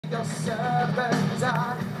your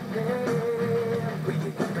serpentine. Yeah, will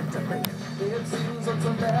you give it to me? It seems what's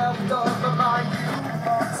left of my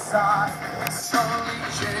human side is slowly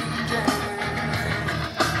changing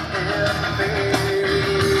in me.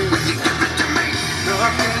 Will you give it to me?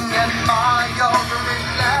 Looking at my own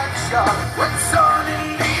reflection, when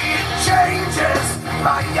suddenly it changes,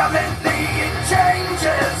 violently it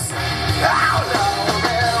changes. How long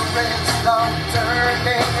there is no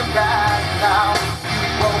turning back now?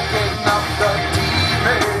 You've woken up the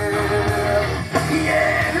demon.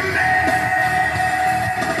 Yeah, man.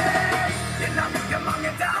 You know me among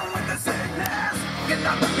it down with the sickness. You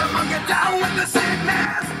know me among it down with the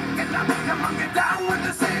sickness. You know me among it down with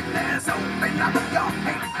the sickness. Open up your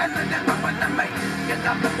hate and then never wanna make. You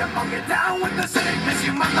know me among it down with the sickness.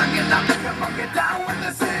 You mother, you know me among it down with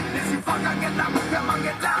the sickness. You fucker, you know me among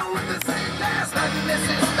it down with the sickness. This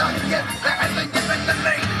is done yet, there hasn't given to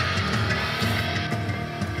me.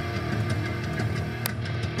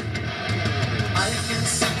 I can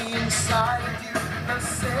see inside of you, the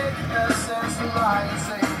sickness is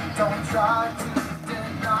rising. Don't try to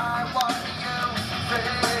deny what you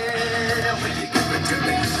feel. Will you give it to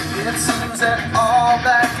me? It seems that all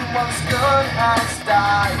that you once could has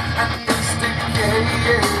died and is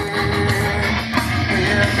decaying.